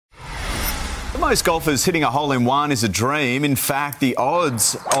most golfers hitting a hole-in-one is a dream. In fact, the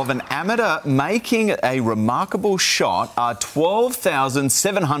odds of an amateur making a remarkable shot are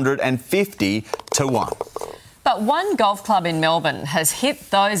 12,750 to 1. But one golf club in Melbourne has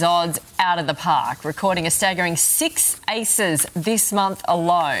hit those odds out of the park, recording a staggering 6 aces this month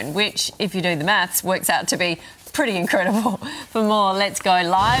alone, which, if you do the maths, works out to be pretty incredible. For more, let's go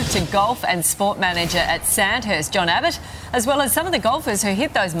live to golf and sport manager at Sandhurst, John Abbott, as well as some of the golfers who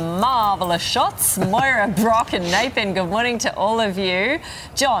hit those marvellous shots. Moira, Brock and Nathan, good morning to all of you.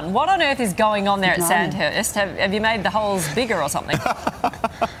 John, what on earth is going on there at Sandhurst? Have you made the holes bigger or something?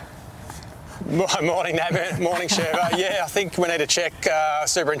 Morning, Nab. Morning, Sherva. Yeah, I think we need to check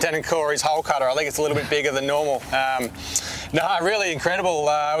Superintendent Corey's hole cutter. I think it's a little bit bigger than normal. No, really incredible.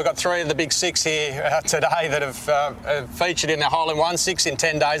 We've got 3 of the big 6 here today that have featured in a hole-in-one. 6 in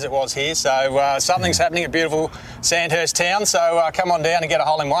 10 days it was here. So something's happening at beautiful Sandhurst town. So come on down and get a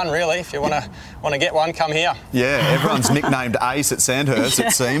hole-in-one, really. If you want to get one, come here. Yeah, everyone's nicknamed Ace at Sandhurst,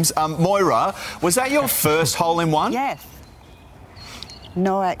 it seems. Moira, was that your first hole-in-one? Yes.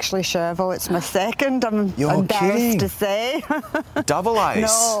 No, actually, Shervo, it's my second. I'm embarrassed to say. Double ace?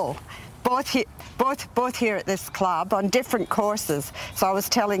 No, both here at this club on different courses. So I was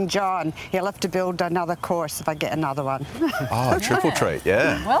telling John he'll have to build another course if I get another one. Oh, triple treat,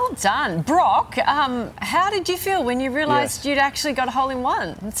 yeah. Well done. Brock, how did you feel when you realised you'd actually got a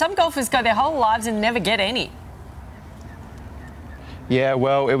hole-in-one? Some golfers go their whole lives and never get any. Yeah,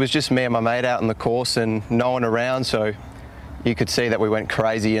 well, it was just me and my mate out on the course and no one around, so you could see that we went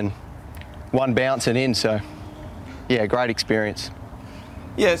crazy and one bouncing in, so yeah, great experience.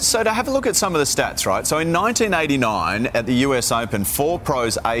 Yeah, so to have a look at some of the stats, right? So in 1989 at the US Open, 4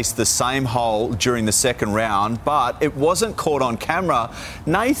 pros aced the same hole during the second round, but it wasn't caught on camera.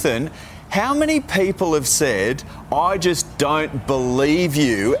 Nathan, how many people have said, I just don't believe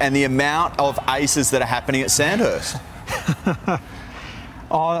you, and the amount of aces that are happening at Sandhurst?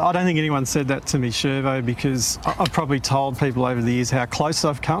 I don't think anyone said that to me, Shervo, because I've probably told people over the years how close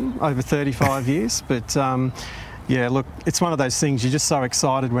I've come over 35 years. But, yeah, look, it's one of those things, you're just so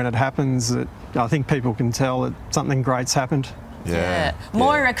excited when it happens that I think people can tell that something great's happened. Yeah.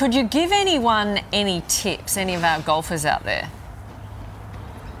 Moira, could you give anyone any tips, any of our golfers out there?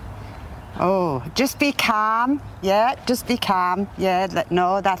 Oh, just be calm. Yeah, just be calm. Yeah,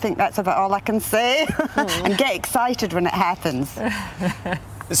 I think that's about all I can say. And get excited when it happens.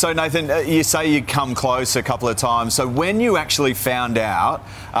 So, Nathan, you say you come close a couple of times. So when you actually found out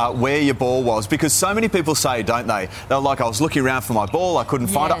where your ball was, because so many people say, don't they? They're like, I was looking around for my ball, I couldn't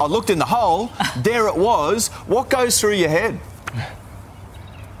find it. I looked in the hole, there it was. What goes through your head?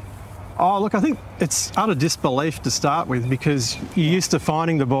 Oh, look, I think it's utter disbelief to start with, because you're used to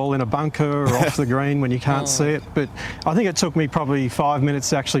finding the ball in a bunker or off the green when you can't see it. But I think it took me probably 5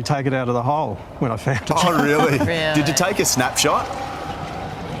 minutes to actually take it out of the hole when I found it. Oh, really? Did you take a snapshot?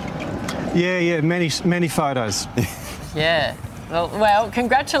 Yeah, many photos. Yeah. Well,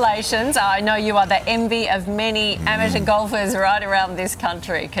 congratulations. I know you are the envy of many amateur golfers right around this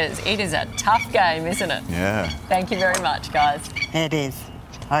country, because it is a tough game, isn't it? Yeah. Thank you very much, guys. It is.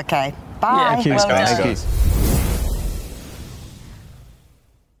 Okay. Bye. Thank you. Well done. Thank you.